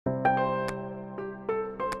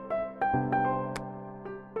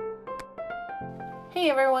Hey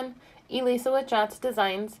everyone, Elisa with Jots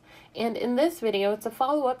Designs, and in this video it's a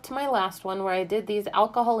follow-up to my last one where I did these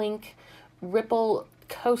alcohol ink ripple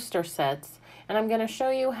coaster sets, and I'm going to show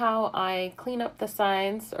you how I clean up the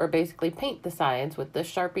sides, or basically paint the sides with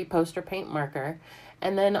this Sharpie poster paint marker,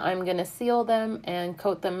 and then I'm going to seal them and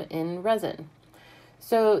coat them in resin.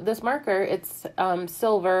 So this marker, it's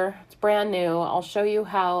silver, it's brand new. I'll show you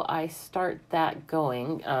how I start that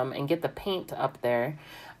going and get the paint up there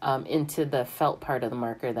into the felt part of the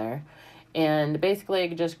marker there. And basically I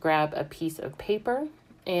just grab a piece of paper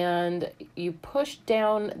and you push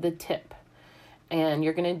down the tip. And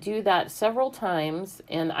you're going to do that several times.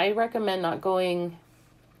 And I recommend not going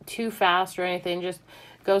too fast or anything, just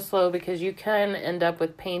go slow because you can end up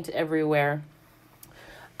with paint everywhere.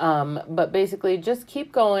 But basically just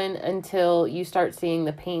keep going until you start seeing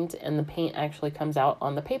the paint and the paint actually comes out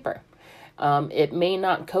on the paper. It may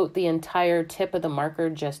not coat the entire tip of the marker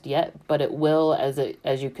just yet, but it will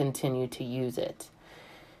as you continue to use it.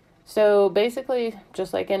 So basically,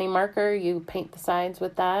 just like any marker, you paint the sides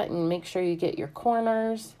with that and make sure you get your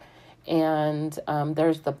corners. And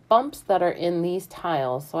there's the bumps that are in these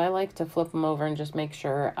tiles. So I like to flip them over and just make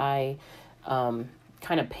sure I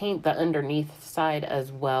kind of paint the underneath side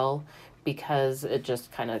as well, because it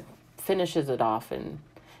just kind of finishes it off and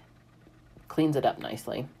cleans it up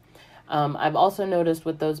nicely. I've also noticed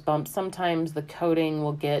with those bumps, sometimes the coating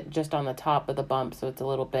will get just on the top of the bump, so it's a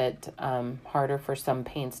little bit harder for some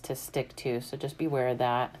paints to stick to, so just beware of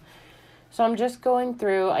that. So I'm just going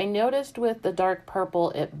through. I noticed with the dark purple,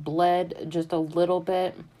 it bled just a little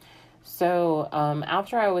bit. So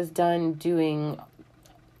after I was done doing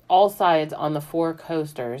all sides on the 4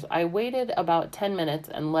 coasters, I waited about 10 minutes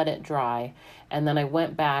and let it dry, and then I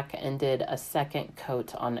went back and did a second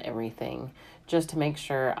coat on everything just to make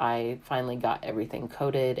sure I finally got everything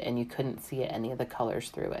coated and you couldn't see any of the colors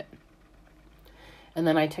through it. And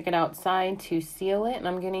then I took it outside to seal it, and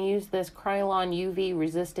I'm going to use this Krylon UV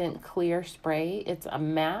resistant clear spray. It's a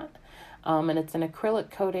matte and it's an acrylic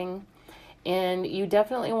coating. And you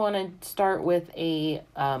definitely want to start with a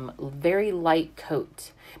very light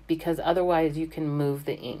coat, because otherwise you can move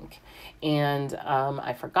the ink. And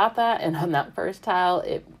I forgot that, and on that first tile,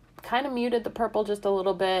 it kind of muted the purple just a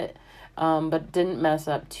little bit, but didn't mess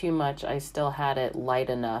up too much. I still had it light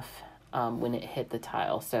enough when it hit the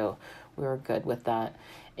tile, so we were good with that.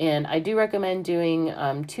 And I do recommend doing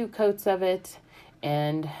 2 coats of it,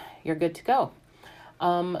 and you're good to go.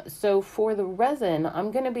 So for the resin,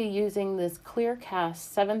 I'm going to be using this Clear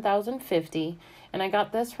Cast 7050, and I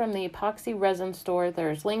got this from the Epoxy resin store.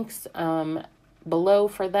 There's links below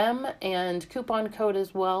for them and coupon code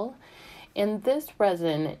as well. And this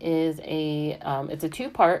resin is it's a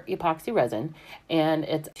 2-part epoxy resin, and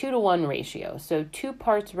it's 2-to-1 ratio. So 2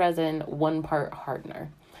 parts resin, 1 part hardener.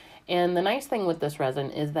 And the nice thing with this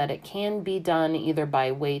resin is that it can be done either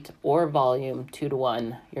by weight or volume,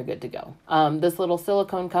 2-to-1, you're good to go. This little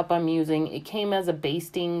silicone cup I'm using, it came as a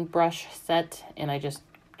basting brush set, and I just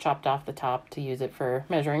chopped off the top to use it for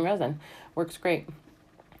measuring resin. Works great.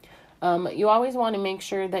 You always want to make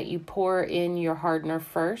sure that you pour in your hardener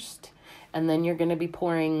first, and then you're going to be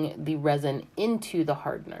pouring the resin into the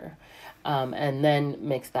hardener, and then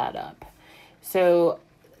mix that up. So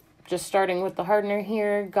just starting with the hardener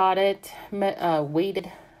here, got it weighted.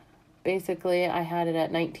 Basically, I had it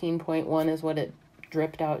at 19.1 is what it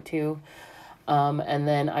dripped out to. And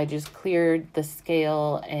then I just cleared the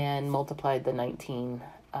scale and multiplied the 19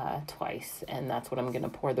 twice. And that's what I'm going to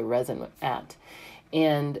pour the resin at.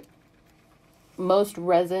 And most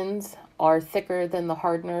resins are thicker than the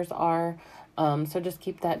hardeners are. So just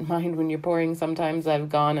keep that in mind when you're pouring. Sometimes I've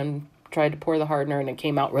gone and tried to pour the hardener and it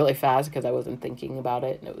came out really fast because I wasn't thinking about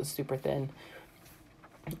it and it was super thin.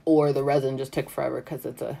 Or the resin just took forever because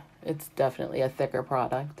it's definitely a thicker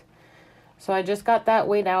product. So I just got that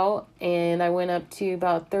weighed out, and I went up to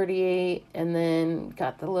about 38 and then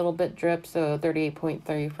got the little bit drip, so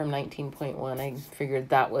 38.3 from 19.1. I figured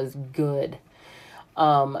that was good.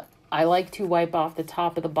 I like to wipe off the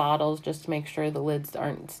top of the bottles just to make sure the lids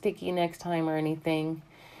aren't sticky next time or anything.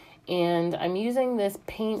 And I'm using this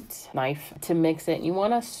paint knife to mix it. You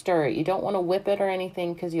want to stir it. You don't want to whip it or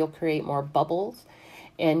anything because you'll create more bubbles.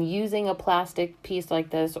 And using a plastic piece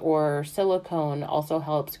like this or silicone also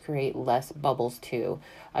helps create less bubbles too.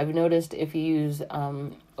 I've noticed if you use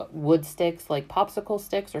wood sticks like popsicle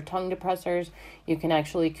sticks or tongue depressors, you can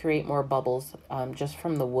actually create more bubbles just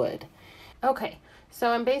from the wood. Okay, so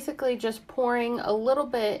I'm basically just pouring a little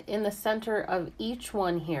bit in the center of each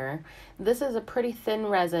one here. This is a pretty thin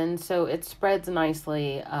resin, so it spreads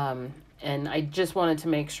nicely, and I just wanted to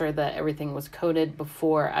make sure that everything was coated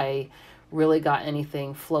before I really got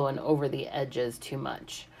anything flowing over the edges too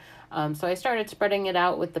much. So I started spreading it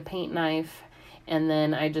out with the paint knife, and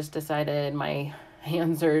then I just decided my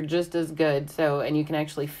hands are just as good. So, and you can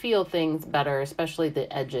actually feel things better, especially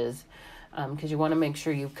the edges, because you want to make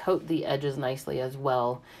sure you coat the edges nicely as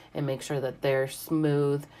well and make sure that they're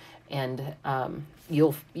smooth, and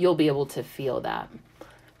you'll be able to feel that.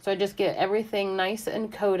 So I just get everything nice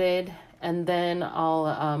and coated, and then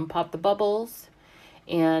I'll pop the bubbles.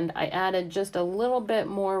 And I added just a little bit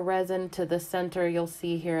more resin to the center, you'll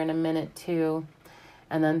see here in a minute too.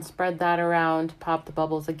 And then spread that around, pop the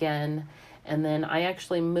bubbles again. And then I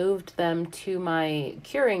actually moved them to my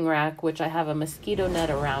curing rack, which I have a mosquito net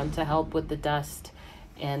around to help with the dust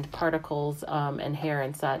and particles and hair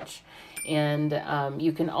and such. And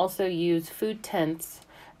you can also use food tents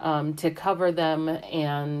to cover them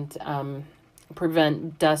and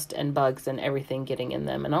prevent dust and bugs and everything getting in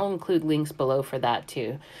them. And I'll include links below for that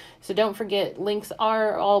too. So don't forget, links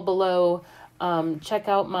are all below. Check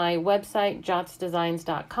out my website,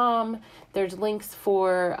 jotsdesigns.com. There's links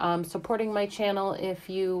for supporting my channel if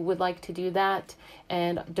you would like to do that.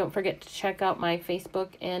 And don't forget to check out my Facebook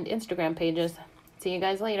and Instagram pages. See you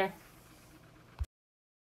guys later.